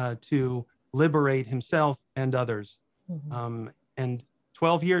to liberate himself and others. And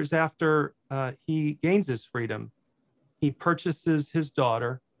 12 years after he gains his freedom, he purchases his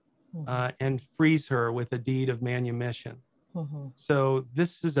daughter and frees her with a deed of manumission. So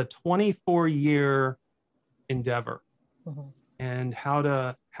this is a 24-year endeavor, and how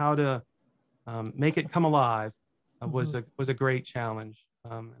to make it come alive was a great challenge,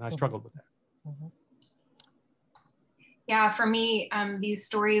 and I struggled with that. Yeah, for me, these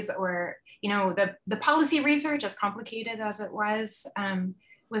stories were, the policy research, as complicated as it was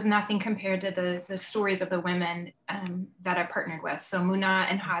nothing compared to the stories of the women that I partnered with. So Muna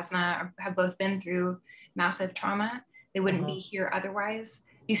and Hasna have both been through massive trauma. They wouldn't be here otherwise.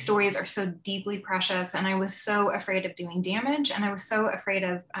 These stories are so deeply precious, and I was so afraid of doing damage, and I was so afraid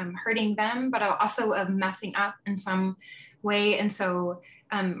of hurting them, but also of messing up in some way. And so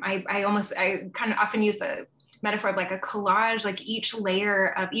I kind of often use the metaphor of like a collage, like each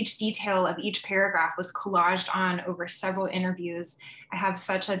layer of each detail of each paragraph was collaged on over several interviews. I have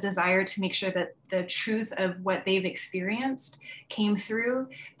such a desire to make sure that the truth of what they've experienced came through,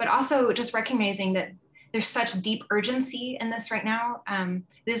 but also just recognizing that there's such deep urgency in this right now.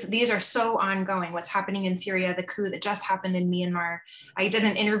 These are so ongoing. What's happening in Syria, the coup that just happened in Myanmar. I did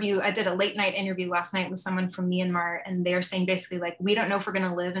a late night interview last night with someone from Myanmar, and they're saying basically like, we don't know if we're going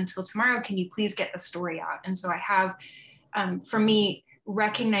to live until tomorrow. Can you please get the story out? And so I have, for me,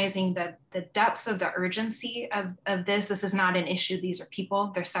 recognizing the depths of the urgency of this is not an issue. These are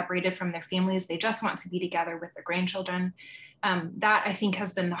people, they're separated from their families. They just want to be together with their grandchildren. That I think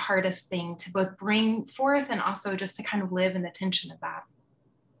has been the hardest thing to both bring forth and also just to kind of live in the tension of that.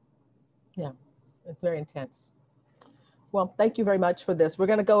 Yeah, it's very intense. Well, thank you very much for this. We're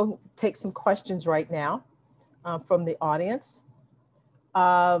going to go take some questions right now from the audience.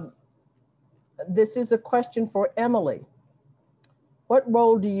 This is a question for Emily. What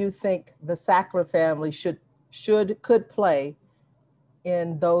role do you think the Sackler family could play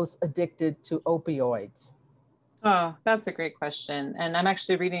in those addicted to opioids? Oh, that's a great question. And I'm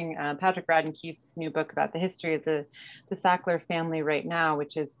actually reading Patrick Radden Keefe's new book about the history of the Sackler family right now,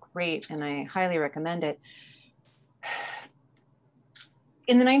 which is great, and I highly recommend it.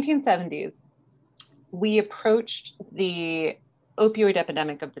 In the 1970s, we approached the opioid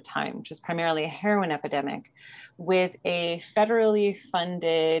epidemic of the time, which was primarily a heroin epidemic, with a federally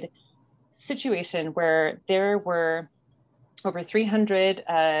funded situation where there were over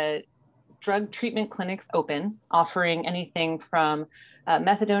 300 drug treatment clinics open, offering anything from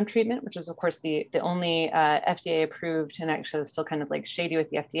methadone treatment, which is of course the only FDA approved, and actually still kind of like shady with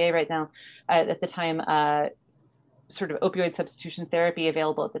the FDA right now, at the time, sort of opioid substitution therapy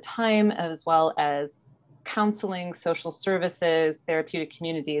available at the time, as well as counseling, social services, therapeutic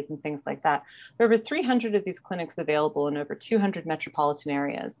communities, and things like that. There are over 300 of these clinics available in over 200 metropolitan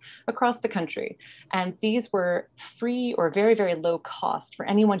areas across the country. And these were free or very, very low cost for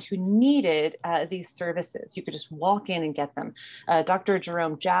anyone who needed these services. You could just walk in and get them. Dr.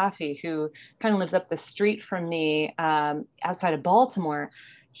 Jerome Jaffe, who kind of lives up the street from me outside of Baltimore,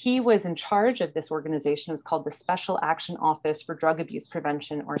 he was in charge of this organization. It was called the Special Action Office for Drug Abuse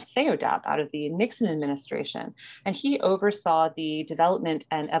Prevention, or SAODAP, out of the Nixon administration. And he oversaw the development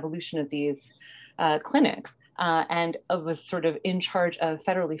and evolution of these clinics and was sort of in charge of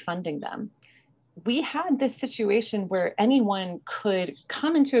federally funding them. We had this situation where anyone could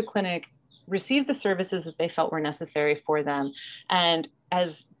come into a clinic, receive the services that they felt were necessary for them. And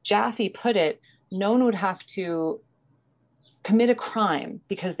as Jaffe put it, no one would have to commit a crime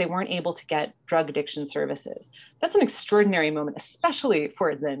because they weren't able to get drug addiction services. That's an extraordinary moment, especially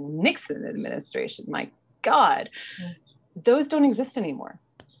for the Nixon administration. My God, those don't exist anymore.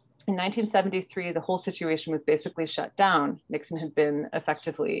 In 1973, the whole situation was basically shut down. Nixon had been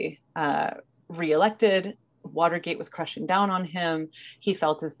effectively reelected. Watergate was crushing down on him. He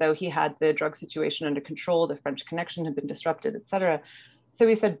felt as though he had the drug situation under control. The French Connection had been disrupted, et cetera. So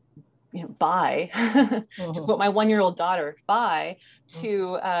he said, bye, to quote my one-year-old daughter, bye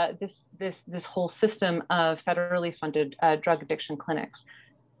to this whole system of federally funded drug addiction clinics.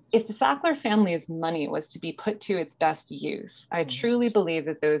 If the Sackler family's money was to be put to its best use, I truly believe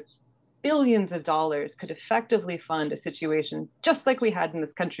that those billions of dollars could effectively fund a situation just like we had in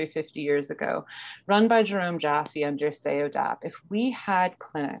this country 50 years ago, run by Jerome Jaffe under SAODAP. If we had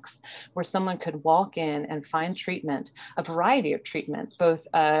clinics where someone could walk in and find treatment, a variety of treatments, both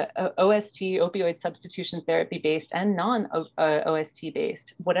OST, opioid substitution therapy based, and non-OST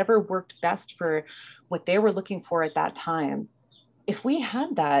based, whatever worked best for what they were looking for at that time, if we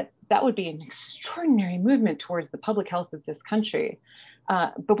had that, that would be an extraordinary movement towards the public health of this country.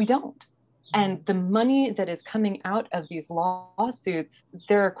 But we don't. And the money that is coming out of these lawsuits,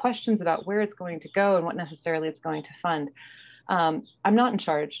 there are questions about where it's going to go and what necessarily it's going to fund. I'm not in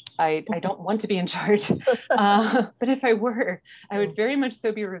charge. I don't want to be in charge. But if I were, I would very much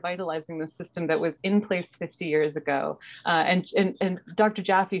so be revitalizing the system that was in place 50 years ago. And Dr.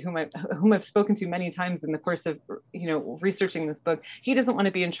 Jaffe, whom I've spoken to many times in the course of researching this book, he doesn't want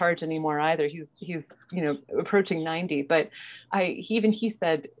to be in charge anymore either. He's approaching 90. But he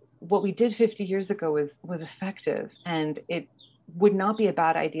said, what we did 50 years ago was effective, and it would not be a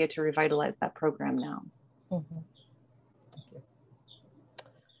bad idea to revitalize that program now. Mm-hmm.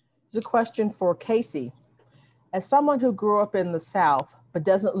 There's a question for Casey. As someone who grew up in the South but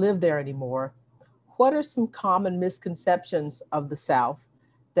doesn't live there anymore, what are some common misconceptions of the South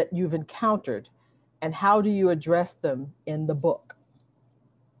that you've encountered, and how do you address them in the book?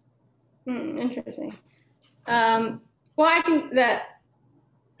 Interesting. Well, I think that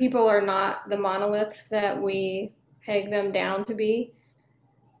people are not the monoliths that we peg them down to be.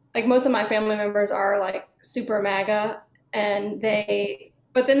 Like, most of my family members are like super MAGA, and they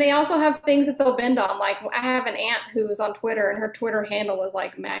But then they also have things that they'll bend on. Like I have an aunt who is on Twitter, and her Twitter handle is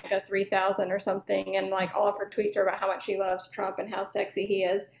like MAGA 3000 or something, and like all of her tweets are about how much she loves Trump and how sexy he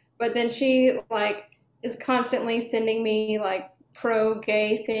is. But then she like is constantly sending me like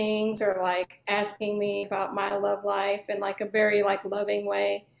pro-gay things, or like asking me about my love life in like a very like loving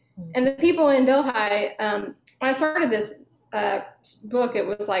way. And the people in Delhi, when I started this book, it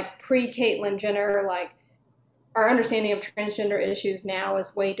was like pre-Caitlyn Jenner. Like our understanding of transgender issues now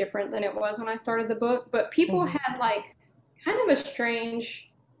is way different than it was when I started the book. But people had like kind of a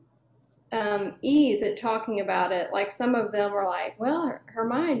strange ease at talking about it. Like some of them were like, well, her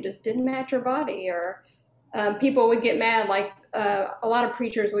mind just didn't match her body, or people would get mad. Like a lot of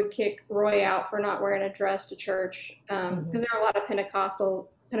preachers would kick Roy out for not wearing a dress to church, because there are a lot of Pentecostal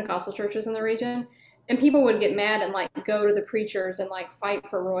churches in the region, and people would get mad and like go to the preachers and like fight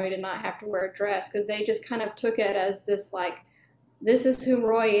for Roy to not have to wear a dress, because they just kind of took it as this like, this is who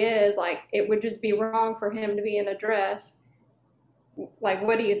Roy is. Like it would just be wrong for him to be in a dress. Like,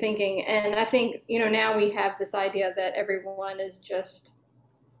 what are you thinking? And I think, you know, now we have this idea that everyone is just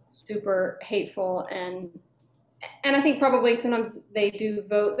super hateful, and I think probably sometimes they do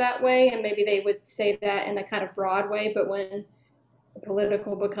vote that way, and maybe they would say that in a kind of broad way, but when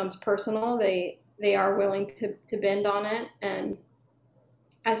political becomes personal, they are willing to bend on it. And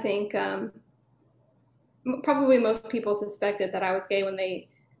I think probably most people suspected that I was gay when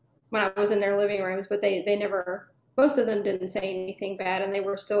I was in their living rooms, but they never, most of them didn't say anything bad, and they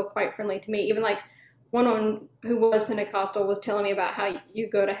were still quite friendly to me. Even like one who was Pentecostal was telling me about how you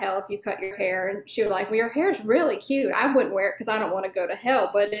go to hell if you cut your hair, and she was like, well, your hair is really cute. I wouldn't wear it because I don't want to go to hell,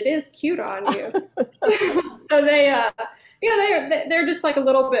 but it is cute on you. So they you know, they're just like a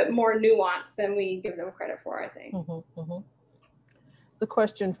little bit more nuanced than we give them credit for, I think. The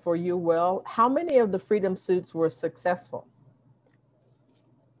question for you, Will, how many of the freedom suits were successful?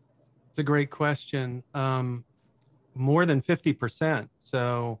 It's a great question. More than 50%.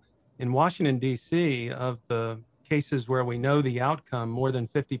 So in Washington, D.C., of the cases where we know the outcome, more than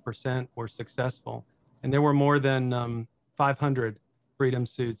 50% were successful. And there were more than 500 freedom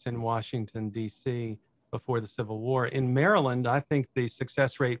suits in Washington, D.C. before the Civil War. In Maryland, I think the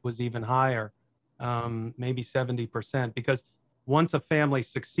success rate was even higher, maybe 70%, because once a family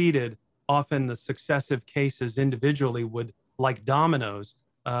succeeded, often the successive cases individually would, like dominoes,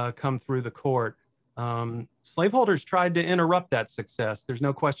 come through the court. Slaveholders tried to interrupt that success. There's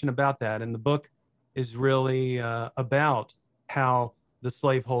no question about that. And the book is really about how the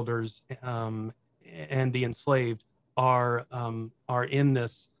slaveholders and the enslaved are in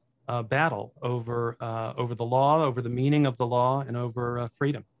this battle over the law, over the meaning of the law, and over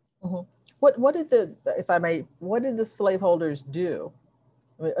freedom. What did the slaveholders do?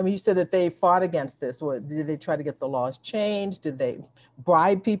 I mean, you said that they fought against this. Did they try to get the laws changed? Did they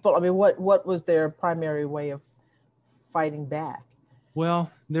bribe people? I mean, what was their primary way of fighting back?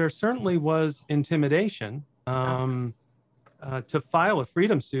 Well, there certainly was intimidation. To file a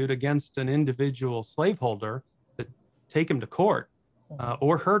freedom suit against an individual slaveholder, to take him to court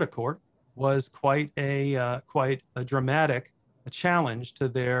or her to court, was quite a dramatic challenge to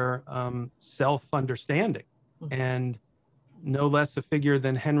their self-understanding. And no less a figure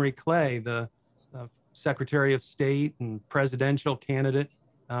than Henry Clay, the Secretary of State and presidential candidate.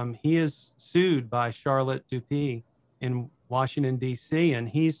 He is sued by Charlotte Dupuy in Washington, D.C., and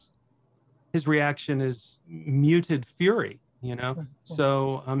his reaction is muted fury, you know?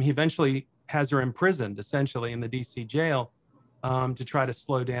 So he eventually has her imprisoned, essentially, in the D.C. jail to try to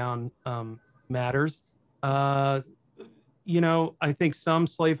slow down matters. You know, I think some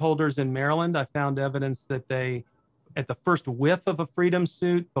slaveholders in Maryland, I found evidence that they, at the first whiff of a freedom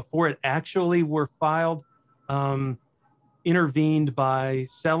suit, before it actually were filed, intervened by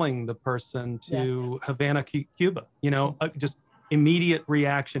selling the person to Havana, Cuba. You know, just immediate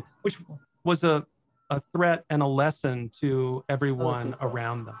reaction, which was a threat and a lesson to everyone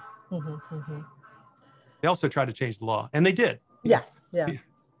around them. They also tried to change the law, and they did.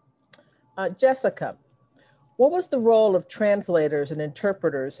 Jessica, what was the role of translators and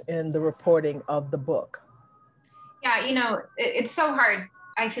interpreters in the reporting of the book? Yeah, you know, it's so hard,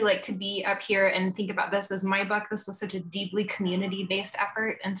 I feel like, to be up here and think about this as my book. This was such a deeply community-based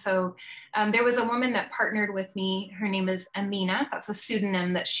effort. And so there was a woman that partnered with me. Her name is Amina. That's a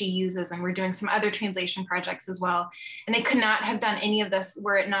pseudonym that she uses. And we're doing some other translation projects as well. And I could not have done any of this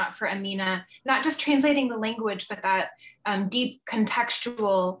were it not for Amina, not just translating the language, but that deep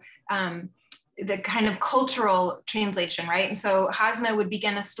contextual the kind of cultural translation, right? And so Hasna would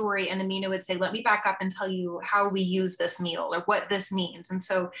begin a story and Amina would say, let me back up and tell you how we use this meal or what this means. And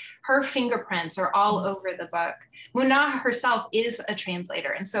so her fingerprints are all over the book. Muna herself is a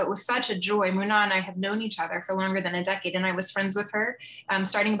translator. And so it was such a joy. Muna and I have known each other for longer than a decade, and I was friends with her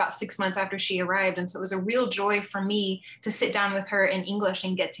starting about 6 months after she arrived. And so it was a real joy for me to sit down with her in English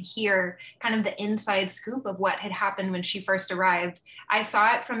and get to hear kind of the inside scoop of what had happened when she first arrived. I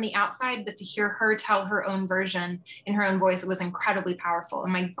saw it from the outside, but to hear her tell her own version in her own voice, it was incredibly powerful.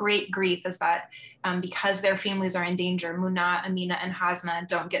 And my great grief is that because their families are in danger, Muna, Amina, and Hasna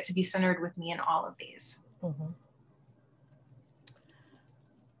don't get to be centered with me in all of these. Mm-hmm.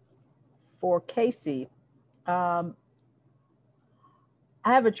 For Casey, I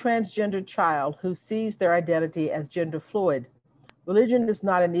have a transgender child who sees their identity as gender fluid. Religion is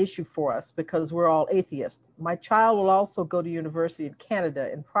not an issue for us because we're all atheists. My child will also go to university in Canada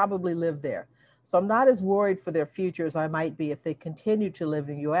and probably live there. So I'm not as worried for their future as I might be if they continue to live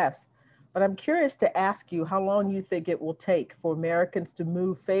in the US. But I'm curious to ask you how long you think it will take for Americans to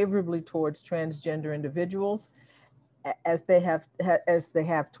move favorably towards transgender individuals as they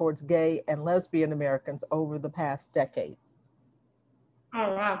have towards gay and lesbian Americans over the past decade.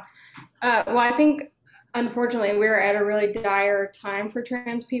 Oh, wow. Well, I think, unfortunately, we're at a really dire time for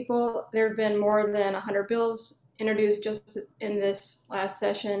trans people. There have been more than 100 bills introduced just in this last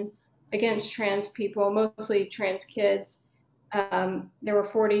session against trans people, mostly trans kids. There were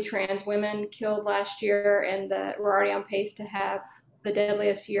 40 trans women killed last year, and we're already on pace to have the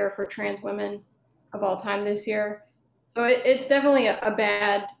deadliest year for trans women of all time this year. So it's definitely a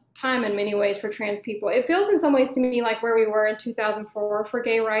bad time in many ways for trans people. It feels in some ways to me like where we were in 2004 for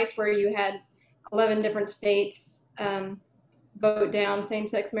gay rights, where you had 11 different states vote down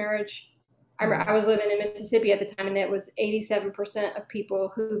same-sex marriage. I was living in Mississippi at the time, and it was 87% of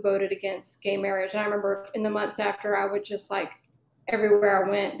people who voted against gay marriage. And I remember in the months after, I would just like everywhere I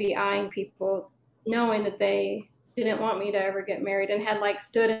went be eyeing people, knowing that they didn't want me to ever get married, and had like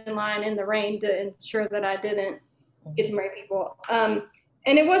stood in line in the rain to ensure that I didn't get to marry people.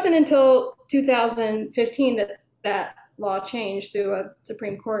 And it wasn't until 2015 that law changed through a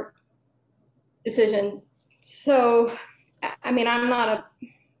Supreme Court decision. So, I mean, I'm not a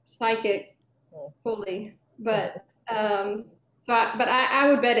psychic fully, but I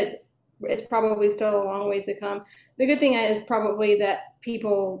would bet it's probably still a long ways to come. The good thing is probably that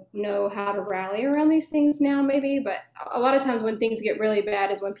people know how to rally around these things now, maybe, but a lot of times when things get really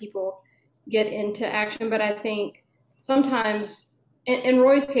bad is when people get into action. But I think sometimes in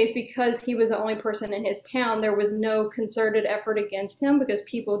Roy's case, because he was the only person in his town, there was no concerted effort against him because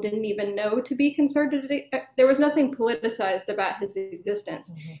people didn't even know to be concerted. There was nothing politicized about his existence.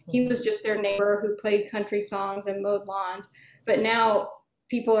 Mm-hmm. He was just their neighbor who played country songs and mowed lawns. But now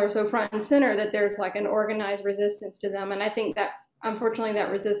people are so front and center that there's like an organized resistance to them. And I think that, unfortunately, that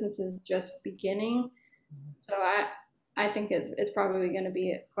resistance is just beginning. So I think it's probably going to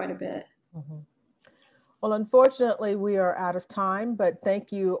be quite a bit. Mm-hmm. Well, unfortunately, we are out of time, but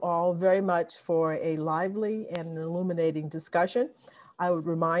thank you all very much for a lively and illuminating discussion. I would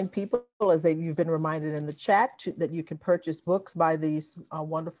remind people, as you've been reminded in the chat, that you can purchase books by these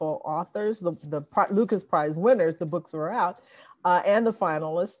wonderful authors, the Lukas Prize winners, the books are out, and the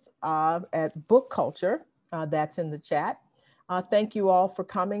finalists at Book Culture. That's in the chat. Thank you all for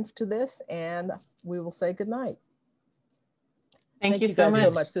coming to this, and we will say goodnight. Thank you guys so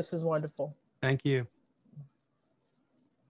much. This is wonderful. Thank you.